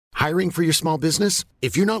Hiring for your small business?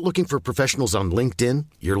 If you're not looking for professionals on LinkedIn,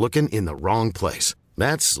 you're looking in the wrong place.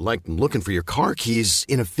 That's like looking for your car keys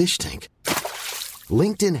in a fish tank.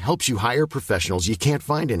 LinkedIn helps you hire professionals you can't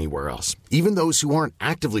find anywhere else, even those who aren't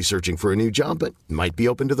actively searching for a new job but might be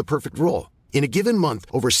open to the perfect role. In a given month,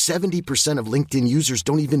 over 70% of LinkedIn users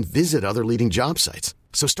don't even visit other leading job sites.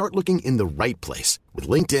 So start looking in the right place. With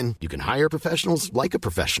LinkedIn, you can hire professionals like a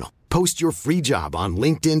professional. Post your free job on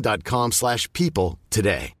linkedin.com/people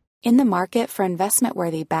today. In the market for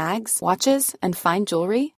investment-worthy bags, watches, and fine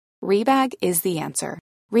jewelry, Rebag is the answer.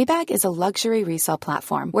 Rebag is a luxury resale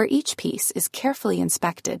platform where each piece is carefully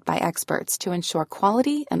inspected by experts to ensure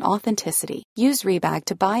quality and authenticity. Use Rebag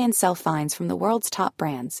to buy and sell finds from the world's top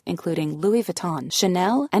brands, including Louis Vuitton,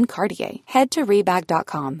 Chanel, and Cartier. Head to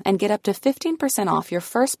Rebag.com and get up to 15% off your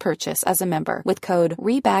first purchase as a member with code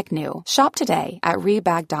REBAGNEW. Shop today at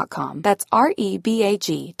Rebag.com. That's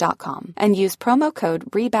REBAG.com. And use promo code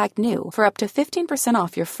REBAGNEW for up to 15%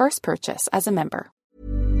 off your first purchase as a member.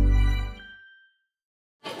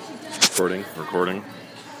 Recording.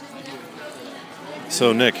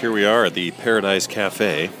 So, Nick, here we are at the Paradise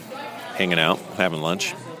Cafe, hanging out, having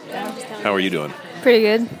lunch. How are you doing? Pretty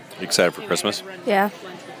good. You excited for Christmas? Yeah.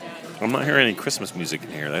 I'm not hearing any Christmas music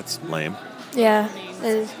in here. That's lame. Yeah, it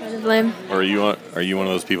is kind of lame. Or are you one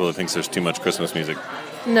of those people that thinks there's too much Christmas music?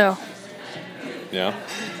 No. Yeah?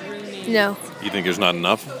 No. You think there's not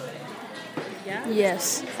enough?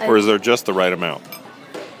 Yes. Or is there just the right amount?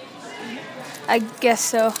 I guess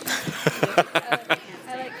so. I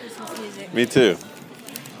like Christmas music. Me too.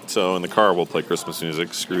 So in the car we'll play Christmas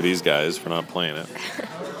music. Screw these guys for not playing it.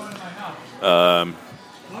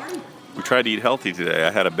 We tried to eat healthy today.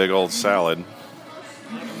 I had a big old salad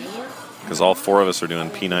because all four of us are doing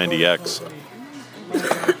P90X.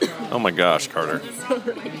 Oh my gosh, Carter.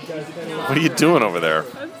 What are you doing over there?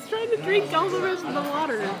 I'm just trying to drink all the rest of the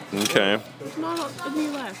water. Okay. There's not any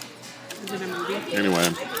left. Is it a movie?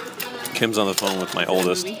 Anyway, Kim's on the phone with my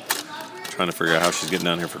oldest, trying to figure out how she's getting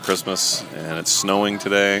down here for Christmas. And it's snowing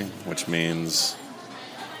today, which means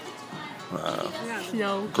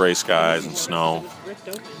Snow. gray skies and snow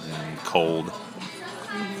and cold.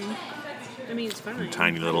 I mean, it's fine. And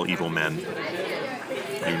tiny little evil men. I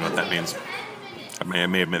don't even know what that means. I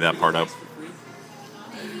may have made that part up.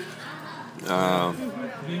 But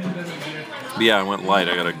yeah, I went light.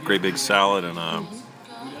 I got a great big salad and I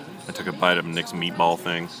took a bite of Nick's meatball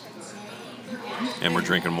thing. And we're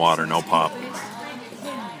drinking water, no pop.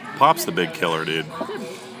 Pop's the big killer, dude.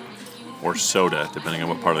 Or soda, depending on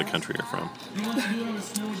what part of the country you're from.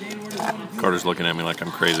 Carter's looking at me like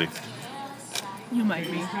I'm crazy. You might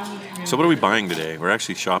be. So what are we buying today? We're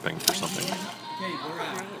actually shopping for something.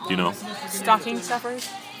 Do you know? Stocking stuffers?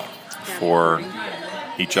 For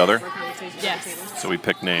each other? Yes. So we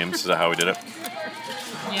picked names. Is that how we did it?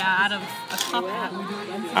 Yeah, out of a top hat.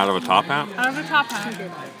 Out of a top hat? Out of a top hat.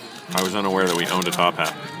 I was unaware that we owned a top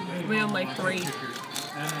hat. We own like 3.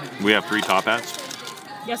 We have 3 top hats?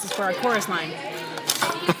 Yes, it's for our chorus line.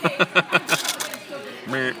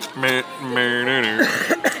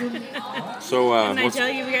 So, And I tell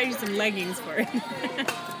you, we gotta use some leggings for it.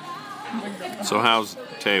 so how's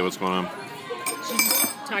Tay? What's going on? She's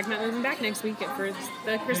talking about moving back next week for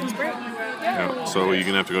the Christmas break. Yeah. So are you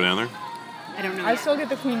going to have to go down there? I don't know. I still get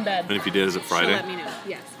the queen bed. And if you did, is it She'll Friday? let me know.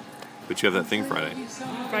 Yes. But you have that thing Friday.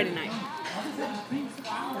 Friday night.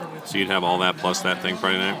 So you'd have all that plus that thing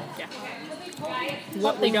Friday night? Yeah.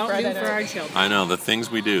 What we don't do for our children. I know, the things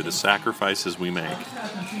we do, the sacrifices we make,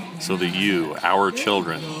 so that you, our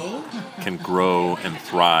children, can grow and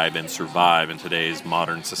thrive and survive in today's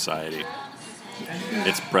modern society.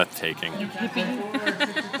 It's breathtaking.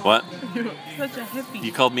 What? Such a hippie.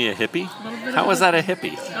 You called me a hippie? How was that a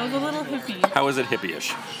hippie? I was a little hippie. How is it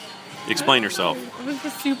hippie-ish? Explain yourself. It was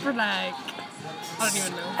just super like... I don't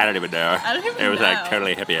even know. I don't even know. I don't even It was know. like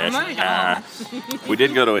totally hippie-ish. Oh my God. We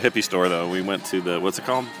did go to a hippie store, though. We went to the, what's it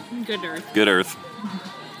called? Good Earth. Good Earth.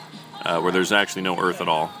 Where there's actually no earth at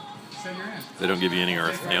all. They don't give you any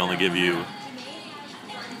earth. They only give you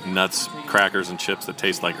nuts, crackers, and chips that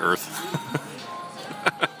taste like earth.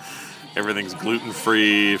 Everything's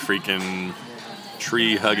gluten-free, freaking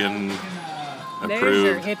tree-hugging, approved. There's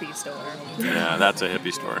your hippie store. Yeah, that's a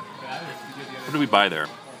hippie store. What do we buy there?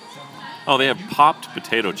 Oh, they have popped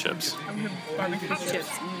potato chips. Barbecue chips.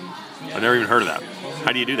 I've never even heard of that.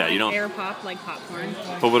 How do you do that? You don't. Air pop like popcorn.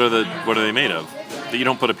 But what are they made of? You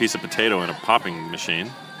don't put a piece of potato in a popping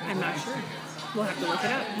machine. I'm not sure. We'll have to look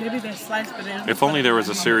it up. Maybe they're sliced bananas. If only there was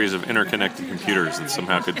a series of interconnected computers that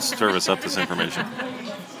somehow could service up this information.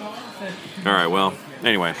 All right, well,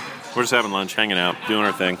 anyway, we're just having lunch, hanging out, doing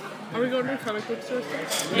our thing. Are we going to a comic book store?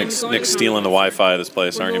 Nick's stealing the Wi-Fi of this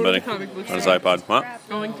place, aren't you, buddy? On his iPod. What?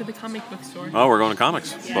 Going to the comic book store. Oh, we're going to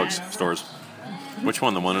comics books stores. Which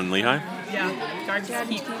one? The one in Lehigh? Yeah. Gardens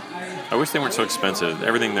Keep. I wish they weren't so expensive.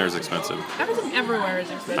 Everything there is expensive. Everything everywhere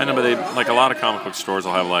is expensive. I know, but a lot of comic book stores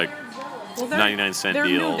will have 99-cent they're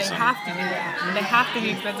deals. New. They have to do that. They have to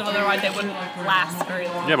be expensive, otherwise they wouldn't last very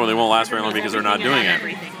long. Yeah, but they won't last very long because they're not doing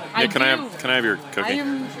it. Yeah, can I have your cookie? I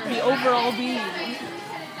am the overall being.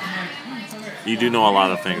 You do know a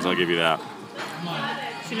lot of things. I'll give you that.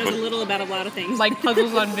 She knows a little about a lot of things, like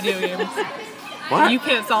puzzles on video games. What? You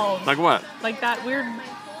can't solve. Like what? Like that weird.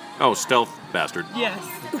 Oh, stealth bastard. Yes.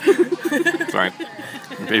 Sorry,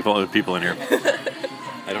 people in here.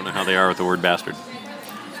 I don't know how they are with the word bastard.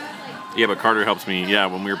 Yeah, but Carter helps me. Yeah,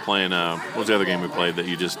 when we were playing, what was the other game we played that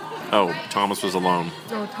you just... Oh, Thomas Was Alone.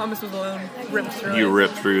 Oh, Thomas Was Alone. Ripped through You it.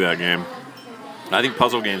 ripped through that game. I think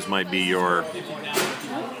puzzle games might be your...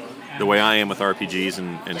 The way I am with RPGs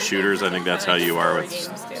and shooters, I think that's how you are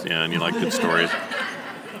with... Yeah, and you like good stories.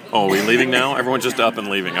 Oh, are we leaving now? Everyone's just up and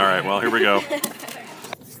leaving. All right, well, here we go.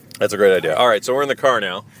 That's a great idea. All right, so we're in the car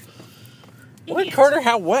now. What, Carter?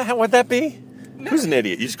 How would that be? Who's an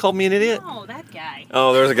idiot? You just called me an idiot? Oh, that guy.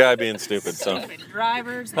 Oh, there's a guy being stupid. Stupid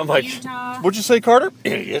drivers. I'm like, Utah. what'd you say, Carter?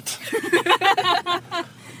 Idiot.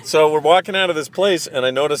 So we're walking out of this place, and I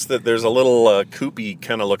noticed that there's a little coupey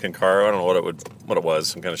kind of looking car. I don't know what it was,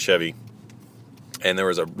 some kind of Chevy. And there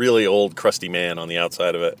was a really old, crusty man on the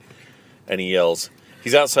outside of it, and he yells.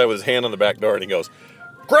 He's outside with his hand on the back door, and he goes,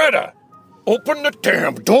 "Greta, open the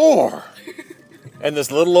damn door!" And this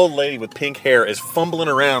little old lady with pink hair is fumbling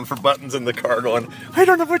around for buttons in the car going, "I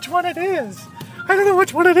don't know which one it is. I don't know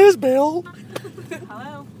which one it is, Bill."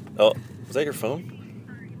 Hello. Oh, is that your phone?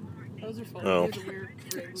 Those are fun. Oh. There's a weird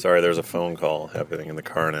ring. Sorry, there's a phone call happening in the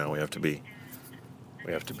car now. We have to be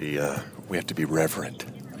reverent.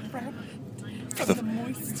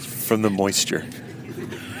 From the moisture.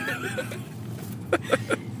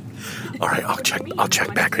 All right, I'll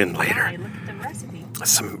check back in later.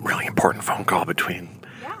 Some really important phone call between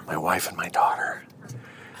my wife and my daughter.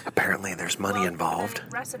 Apparently, there's money involved.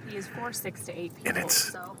 The recipe is for 6 to 8 people. And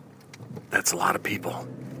so that's a lot of people.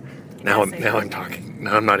 Now I'm talking.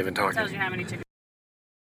 No, I'm not even talking. tells you how many tickets.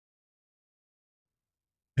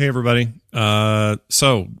 Hey, everybody.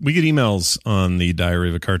 So we get emails on the Diary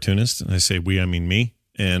of a Cartoonist. And I say we, I mean me.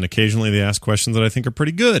 And occasionally they ask questions that I think are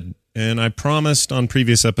pretty good. And I promised on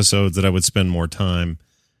previous episodes that I would spend more time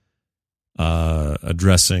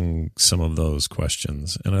addressing some of those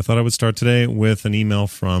questions. And I thought I would start today with an email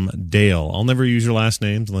from Dale. I'll never use your last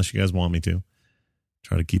names unless you guys want me to.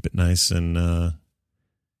 Try to keep it nice and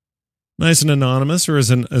anonymous, or as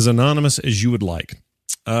anonymous as you would like.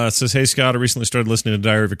 It says, "Hey, Scott, I recently started listening to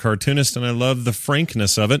Diary of a Cartoonist, and I love the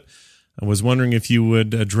frankness of it. I was wondering if you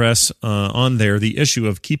would address on there the issue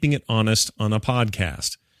of keeping it honest on a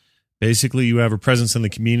podcast. Basically, you have a presence in the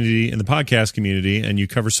community, in the podcast community, and you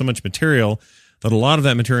cover so much material that a lot of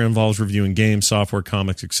that material involves reviewing games, software,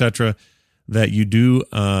 comics, etc. That you do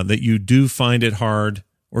find it hard,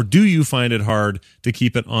 or do you find it hard to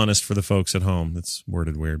keep it honest for the folks at home?" That's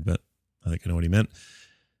worded weird, but I think I know what he meant.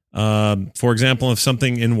 For example, if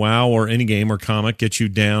something in WoW or any game or comic gets you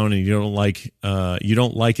down and you don't like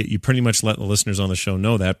it, you pretty much let the listeners on the show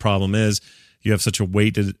know that. Problem is, you have such a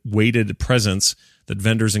weighted presence that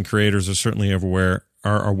vendors and creators are certainly aware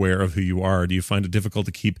of who you are. Do you find it difficult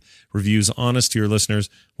to keep reviews honest to your listeners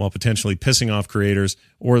while potentially pissing off creators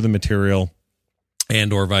or the material,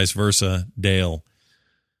 and or vice versa? Dale.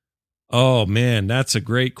 Oh man, that's a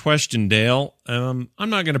great question, Dale. I'm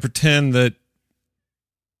not going to pretend that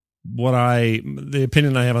the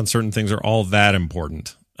opinion I have on certain things are all that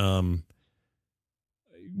important.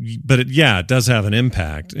 But it does have an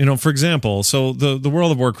impact. For example, so the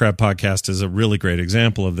World of Warcraft podcast is a really great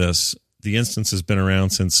example of this. The instance has been around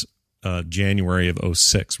since January of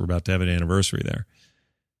 2006. We're about to have an anniversary there.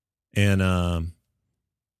 And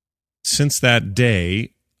since that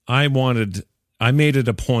day, I made it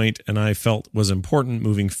a point, and I felt was important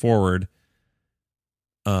moving forward,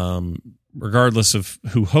 regardless of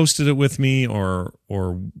who hosted it with me or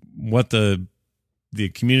what the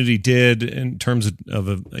community did in terms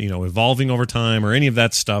of evolving over time or any of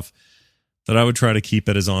that stuff, that I would try to keep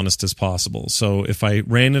it as honest as possible. So if I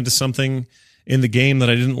ran into something in the game that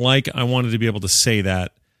I didn't like, I wanted to be able to say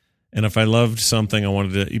that. And if I loved something, I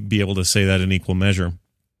wanted to be able to say that in equal measure.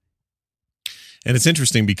 And it's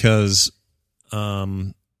interesting because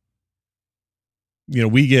I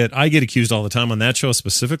get accused all the time on that show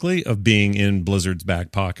specifically of being in Blizzard's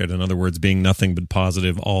back pocket. In other words, being nothing but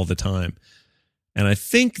positive all the time. And I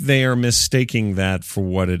think they are mistaking that for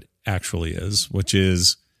what it actually is, which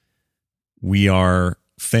is We are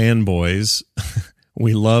fanboys.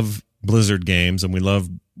 We love Blizzard games, and we love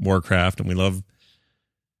Warcraft, and we love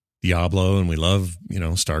Diablo, and we love,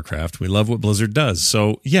 StarCraft. We love what Blizzard does.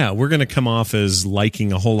 So, yeah, we're going to come off as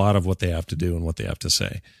liking a whole lot of what they have to do and what they have to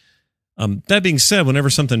say. That being said,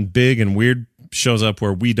 whenever something big and weird shows up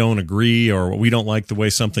where we don't agree or we don't like the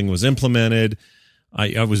way something was implemented,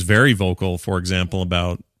 I was very vocal, for example,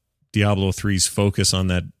 about Diablo 3's focus on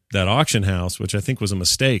that auction house, which I think was a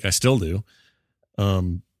mistake. I still do.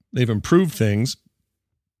 They've improved things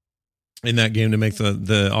in that game to make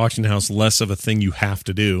the auction house less of a thing you have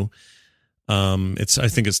to do. I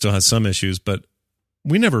think it still has some issues, but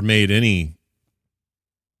we never made any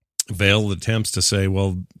veiled attempts to say,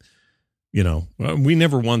 well, we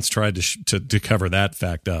never once tried to cover that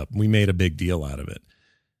fact up. We made a big deal out of it.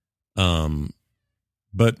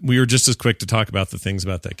 But we were just as quick to talk about the things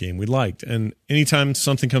about that game we liked. And anytime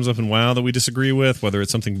something comes up in WoW that we disagree with, whether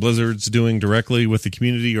it's something Blizzard's doing directly with the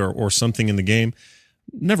community or something in the game,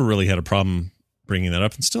 never really had a problem bringing that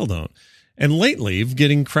up and still don't. And lately, I'm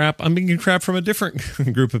getting crap from a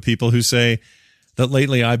different group of people who say that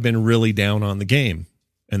lately I've been really down on the game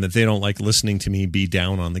and that they don't like listening to me be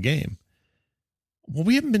down on the game. Well,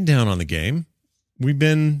 we haven't been down on the game. We've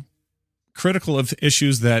been critical of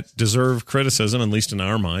issues that deserve criticism, at least in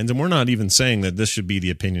our minds. And we're not even saying that this should be the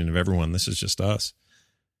opinion of everyone. This is just us.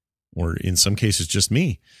 Or in some cases, just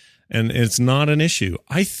me. And it's not an issue.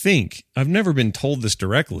 I think, I've never been told this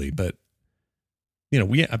directly, but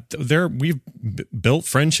we've built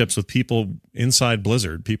friendships with people inside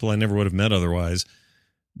Blizzard, people I never would have met otherwise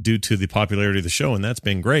due to the popularity of the show, and that's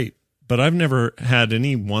been great. But I've never had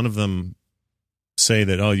any one of them say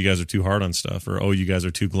that, oh, you guys are too hard on stuff, or, oh, you guys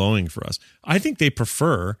are too glowing for us. I think they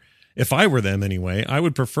prefer, if I were them anyway, I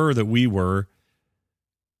would prefer that we were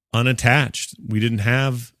unattached. We didn't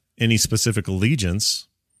have any specific allegiance.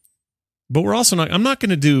 But we're also I'm not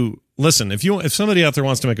going to listen, if somebody out there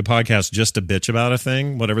wants to make a podcast just to bitch about a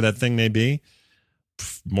thing, whatever that thing may be,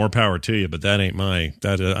 more power to you, but that ain't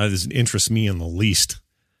that doesn't interest me in the least.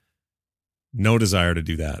 No desire to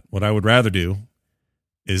do that. What I would rather do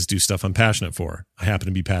is do stuff I'm passionate for. I happen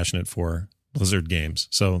to be passionate for Blizzard games.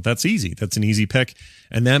 So that's easy. That's an easy pick.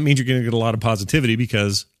 And that means you're going to get a lot of positivity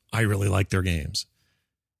because I really like their games.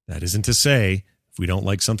 That isn't to say if we don't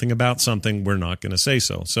like something about something, we're not going to say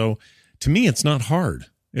so. So to me, it's not hard.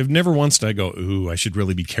 I've never once did I go, ooh, I should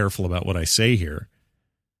really be careful about what I say here,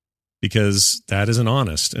 because that isn't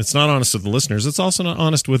honest. It's not honest with the listeners. It's also not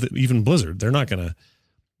honest with even Blizzard.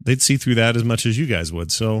 They'd see through that as much as you guys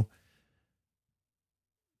would. So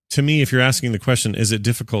to me, if you're asking the question, is it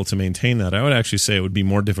difficult to maintain that? I would actually say it would be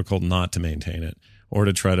more difficult not to maintain it, or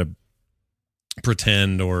to try to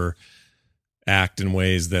pretend or act in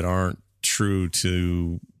ways that aren't true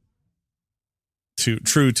to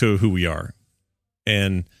who we are.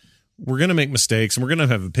 And we're going to make mistakes, and we're going to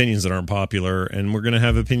have opinions that aren't popular, and we're going to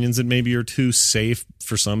have opinions that maybe are too safe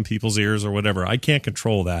for some people's ears or whatever. I can't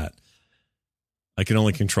control that. I can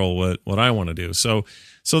only control what I want to do. So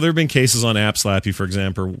there have been cases on App Slappy, for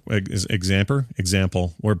example,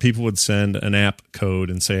 where people would send an app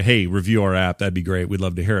code and say, hey, review our app. That'd be great. We'd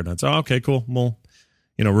love to hear it. And I'd say, oh, okay, cool. Well,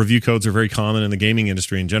 review codes are very common in the gaming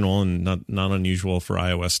industry in general, and not unusual for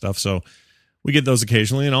iOS stuff. So we get those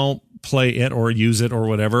occasionally, and I'll play it or use it or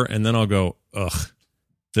whatever, and then I'll go, ugh,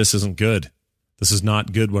 this isn't good. This is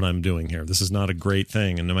not good what I'm doing here. This is not a great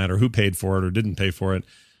thing. And no matter who paid for it or didn't pay for it,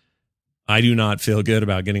 I do not feel good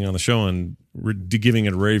about getting on the show and giving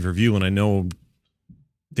it a rave review when I know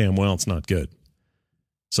damn well it's not good.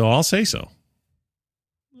 So I'll say so.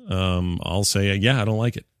 I'll say, yeah, I don't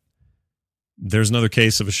like it. There's another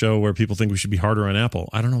case of a show where people think we should be harder on Apple.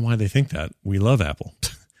 I don't know why they think that. We love Apple.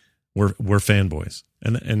 We're fanboys.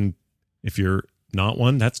 And if you're not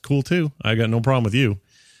one, that's cool too. I got no problem with you.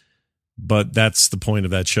 But that's the point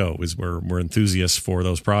of that show, is we're enthusiasts for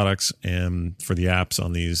those products and for the apps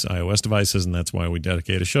on these iOS devices, and that's why we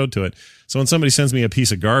dedicate a show to it. So when somebody sends me a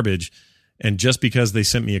piece of garbage, and just because they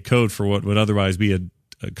sent me a code for what would otherwise be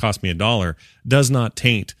cost me $1, does not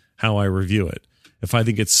taint how I review it. If I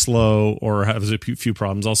think it's slow or has a few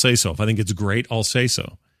problems, I'll say so. If I think it's great, I'll say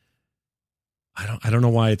so. I don't know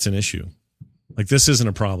why it's an issue. Like, this isn't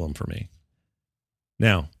a problem for me.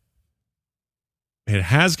 Now, it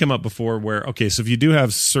has come up before where, okay, so if you do have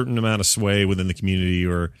a certain amount of sway within the community,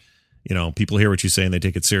 or, people hear what you say and they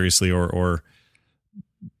take it seriously, or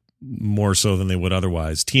more so than they would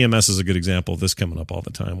otherwise. TMS is a good example of this coming up all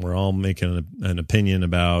the time. We're all making an opinion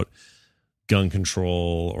about gun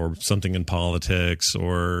control or something in politics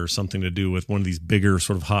or something to do with one of these bigger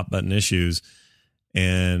sort of hot button issues.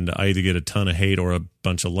 And I either get a ton of hate or a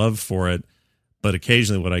bunch of love for it. But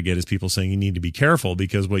occasionally what I get is people saying you need to be careful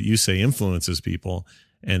because what you say influences people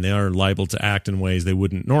and they are liable to act in ways they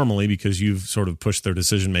wouldn't normally because you've sort of pushed their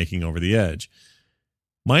decision-making over the edge.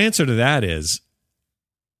 My answer to that is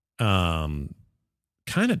kind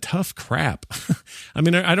of tough crap. I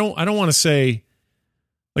mean, I don't want to say,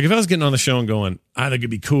 like if I was getting on the show and going, I think it'd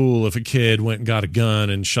be cool if a kid went and got a gun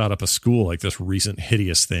and shot up a school like this recent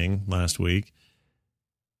hideous thing last week.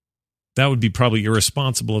 That would be probably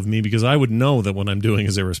irresponsible of me because I would know that what I'm doing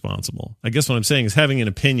is irresponsible. I guess what I'm saying is having an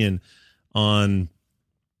opinion on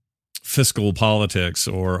fiscal politics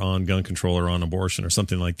or on gun control or on abortion or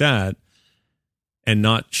something like that and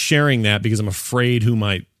not sharing that because I'm afraid who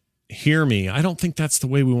might hear me. I don't think that's the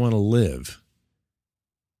way we want to live.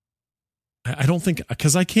 I don't think,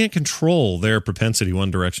 because I can't control their propensity one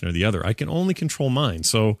direction or the other. I can only control mine.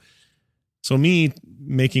 So me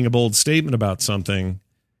making a bold statement about something,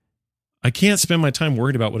 I can't spend my time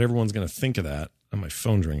worried about what everyone's going to think of that. Oh, my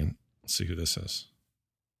phone's ringing. Let's see who this is.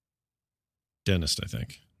 Dentist, I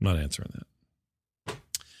think. I'm not answering that.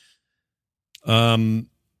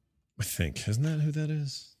 I think. Isn't that who that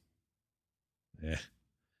is? Yeah.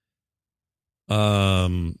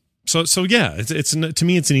 So yeah, it's to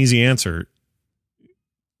me, it's an easy answer.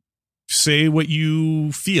 Say what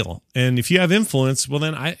you feel. And if you have influence, well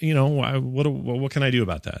then what can I do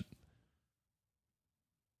about that?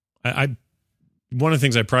 I one of the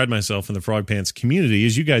things I pride myself in the Frog Pants community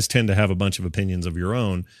is you guys tend to have a bunch of opinions of your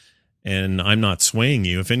own, and I'm not swaying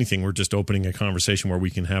you. If anything, we're just opening a conversation where we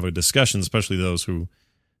can have a discussion, especially those who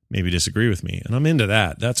maybe disagree with me. And I'm into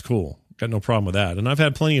that. That's cool. Got no problem with that. And I've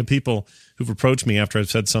had plenty of people who've approached me after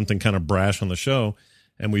I've said something kind of brash on the show,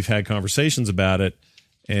 and we've had conversations about it.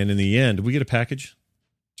 And in the end, did we get a package?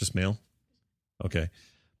 Just mail? Okay.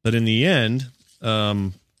 But in the end,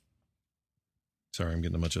 sorry, I'm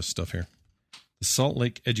getting a bunch of stuff here. The Salt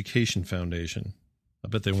Lake Education Foundation. I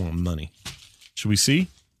bet they want money. Should we see?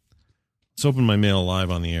 Let's open my mail live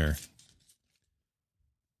on the air.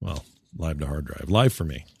 Well, live to hard drive. Live for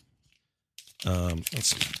me.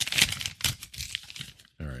 Let's see.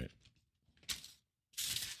 All right.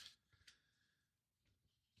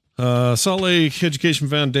 Salt Lake Education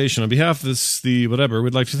Foundation. On behalf of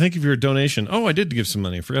we'd like to thank you for your donation. Oh, I did give some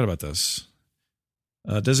money. I forgot about this.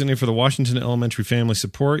 Designated for the Washington Elementary Family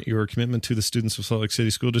Support. Your commitment to the students of Salt Lake City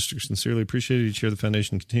School District is sincerely appreciated. Each year, the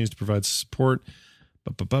foundation continues to provide support.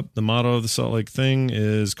 The motto of the Salt Lake thing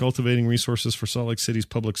is cultivating resources for Salt Lake City's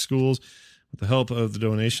public schools. With the help of the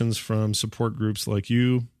donations from support groups like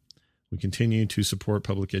you, we continue to support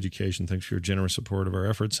public education. Thanks for your generous support of our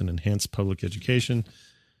efforts and enhanced public education.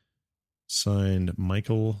 Signed,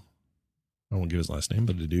 Michael, I won't give his last name,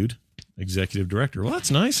 but a dude, Executive Director. Well, that's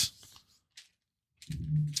nice.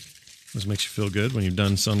 This makes you feel good when you've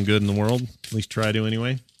done some good in the world. At least try to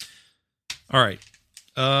anyway. All right.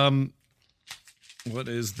 What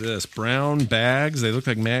is this? Brown bags. They look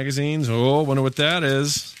like magazines. Oh, wonder what that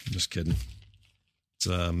is. I'm just kidding. It's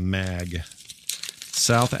a mag.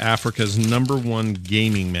 South Africa's #1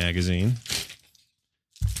 gaming magazine.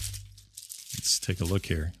 Let's take a look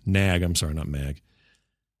here. NAG. I'm sorry, not mag.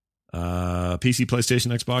 PC,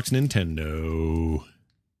 PlayStation, Xbox, Nintendo.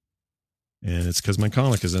 And it's because my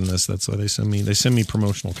comic is in this. That's why they send me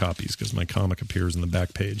promotional copies, because my comic appears in the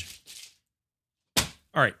back page.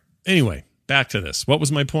 All right. Anyway, back to this. What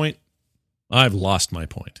was my point? I've lost my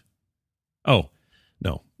point. Oh,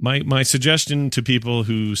 no. My suggestion to people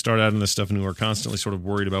who start out in this stuff and who are constantly sort of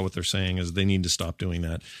worried about what they're saying is they need to stop doing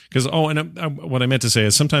that. Because, what I meant to say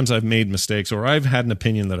is sometimes I've made mistakes or I've had an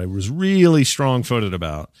opinion that I was really strong-footed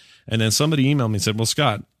about. And then somebody emailed me and said, well,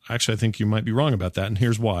 Scott, actually, I think you might be wrong about that, and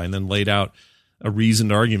here's why, and then laid out a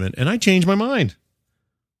reasoned argument, and I changed my mind.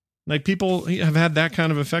 Like, people have had that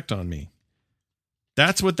kind of effect on me.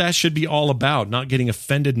 That's what that should be all about, not getting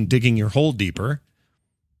offended and digging your hole deeper.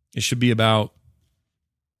 It should be about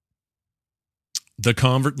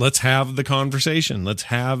let's have the conversation. Let's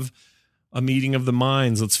have a meeting of the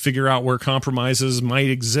minds. Let's figure out where compromises might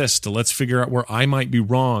exist. Let's figure out where I might be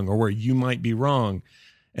wrong or where you might be wrong.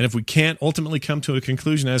 And if we can't ultimately come to a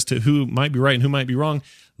conclusion as to who might be right and who might be wrong,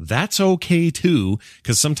 that's okay too,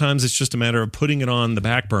 because sometimes it's just a matter of putting it on the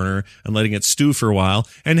back burner and letting it stew for a while.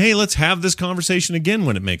 And hey, let's have this conversation again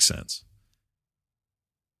when it makes sense.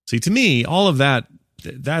 See, to me, all of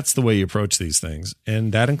that's the way you approach these things.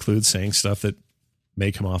 And that includes saying stuff that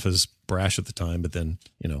may come off as brash at the time, but then,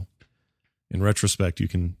 in retrospect, you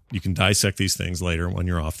can dissect these things later when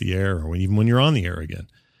you're off the air or even when you're on the air again.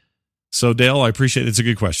 So, Dale, I appreciate it. It's a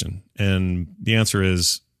good question. And the answer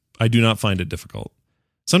is I do not find it difficult.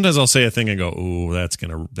 Sometimes I'll say a thing and go, oh,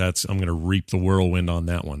 I'm going to reap the whirlwind on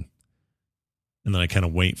that one. and then I kind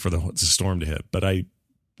of wait for the storm to hit. But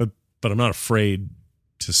I'm not afraid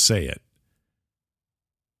to say it.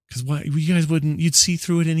 Because why you guys wouldn't? You'd see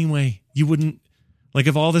through it anyway. You wouldn't, like,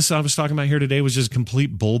 if all this I was talking about here today was just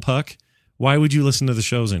complete bullpuck, why would you listen to the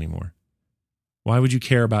shows anymore? Why would you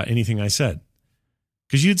care about anything I said?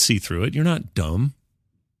 Because you'd see through it. You're not dumb.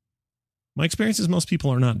 My experience is most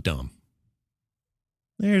people are not dumb.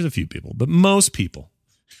 There's a few people, but most people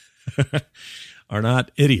are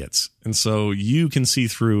not idiots. And so you can see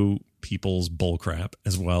through people's bullcrap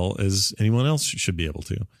as well as anyone else should be able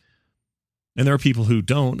to. And there are people who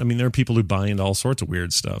don't. I mean, there are people who buy into all sorts of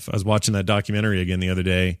weird stuff. I was watching that documentary again the other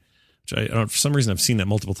day, which I don't, for some reason I've seen that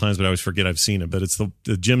multiple times, but I always forget I've seen it. But it's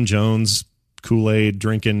the Jim Jones Kool-Aid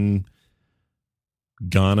drinking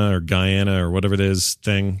Ghana or Guyana or whatever it is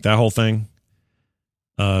thing, that whole thing.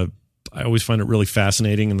 I always find it really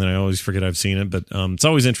fascinating, and then I always forget I've seen it. But it's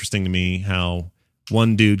always interesting to me how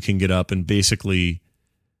one dude can get up and basically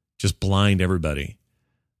just blind everybody.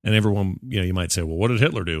 And everyone, you might say, well, what did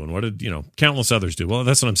Hitler do? And what did, countless others do? Well,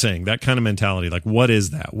 that's what I'm saying. That kind of mentality, like, what is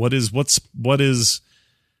that? What is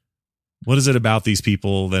it about these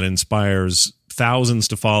people that inspires thousands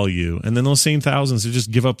to follow you? And then those same thousands to just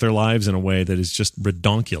give up their lives in a way that is just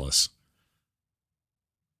redonkulous.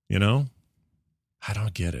 I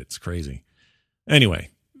don't get it. It's crazy. Anyway,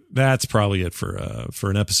 that's probably it for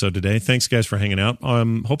an episode today. Thanks, guys, for hanging out.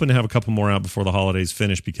 I'm hoping to have a couple more out before the holidays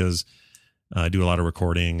finish because I do a lot of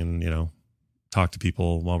recording and, talk to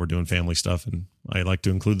people while we're doing family stuff. And I like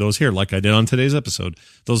to include those here, like I did on today's episode.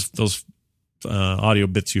 Those audio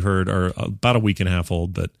bits you heard are about a week and a half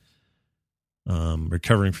old, but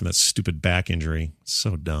recovering from that stupid back injury. It's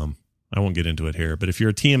so dumb. I won't get into it here. But if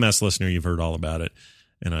you're a TMS listener, you've heard all about it.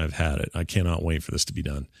 And I've had it. I cannot wait for this to be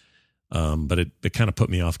done. But it kind of put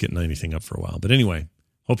me off getting anything up for a while. But anyway,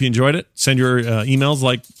 hope you enjoyed it. Send your emails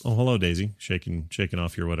like, oh, hello, Daisy. Shaking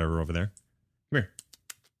off your whatever over there. Come here.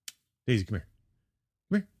 Daisy, come here.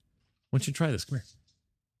 Come here. Why don't you try this? Come here.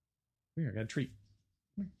 Come here. I got a treat.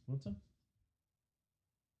 Come here. Want some?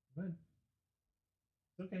 Go ahead.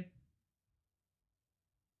 It's okay.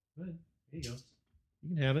 Go ahead. There you go.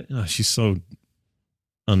 You can have it. Oh, she's so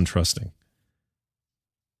untrusting.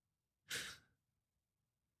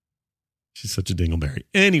 She's such a dingleberry.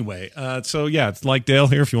 Anyway, so yeah, it's like Dale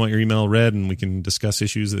here. If you want your email read and we can discuss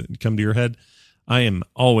issues that come to your head, I am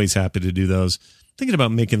always happy to do those. Thinking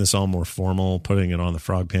about making this all more formal, putting it on the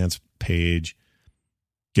Frog Pants page,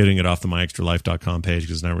 getting it off the myextralife.com page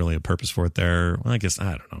because there's not really a purpose for it there. Well, I guess,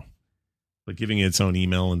 I don't know. But giving it its own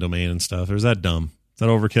email and domain and stuff, or is that dumb? Is that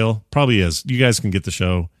overkill? Probably is. You guys can get the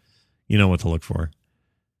show. You know what to look for.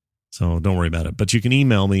 So don't worry about it. But you can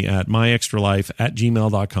email me at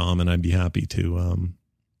myextralife@gmail.com, and I'd be happy to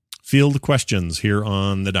field questions here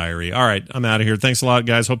on the diary. All right, I'm out of here. Thanks a lot,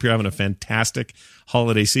 guys. Hope you're having a fantastic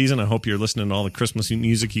holiday season. I hope you're listening to all the Christmas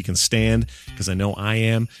music you can stand, because I know I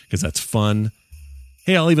am, because that's fun.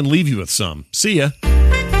 Hey, I'll even leave you with some. See ya.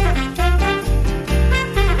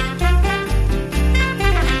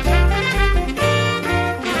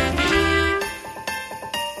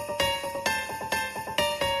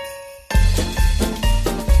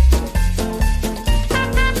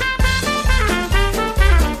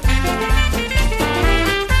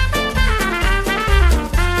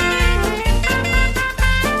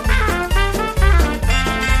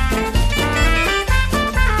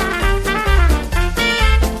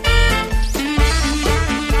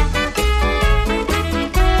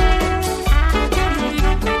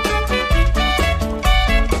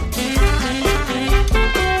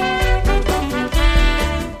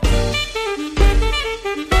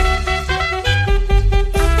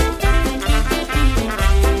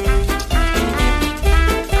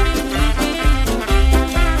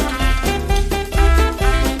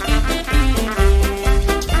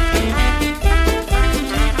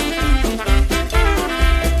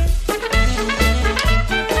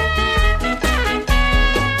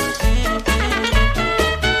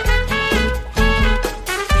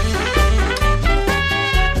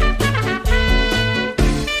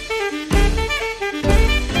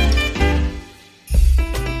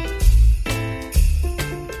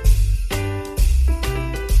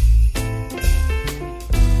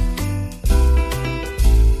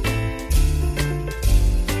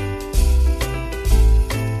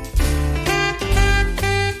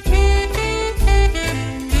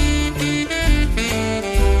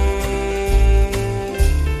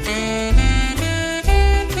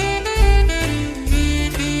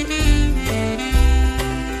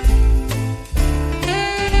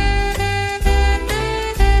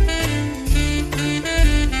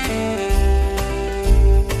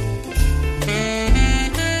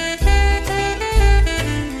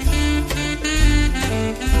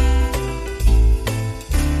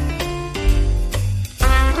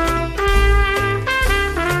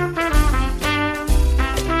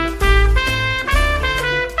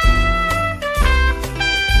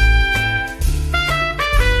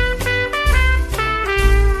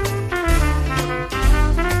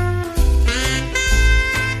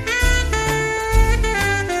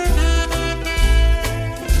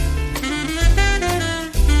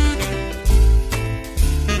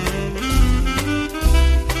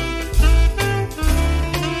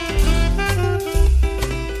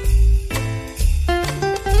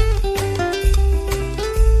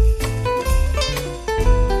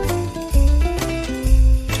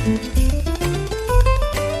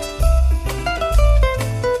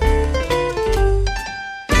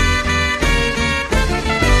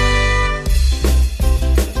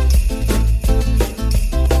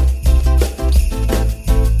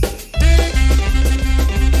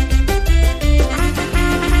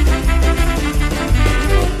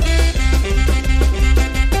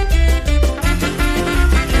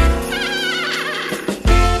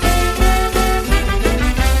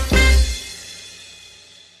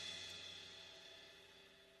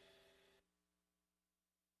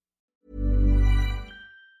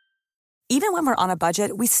 Even when we're on a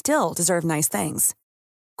budget, we still deserve nice things.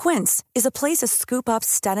 Quince is a place to scoop up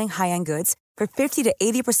stunning high-end goods for 50 to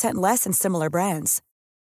 80% less than similar brands.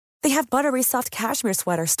 They have buttery soft cashmere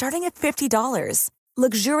sweaters starting at $50,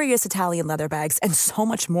 luxurious Italian leather bags, and so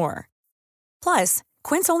much more. Plus,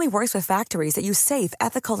 Quince only works with factories that use safe,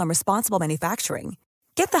 ethical, and responsible manufacturing.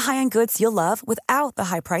 Get the high-end goods you'll love without the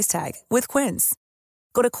high price tag with Quince.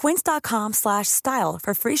 Go to quince.com/style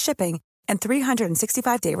for free shipping and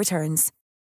 365-day returns.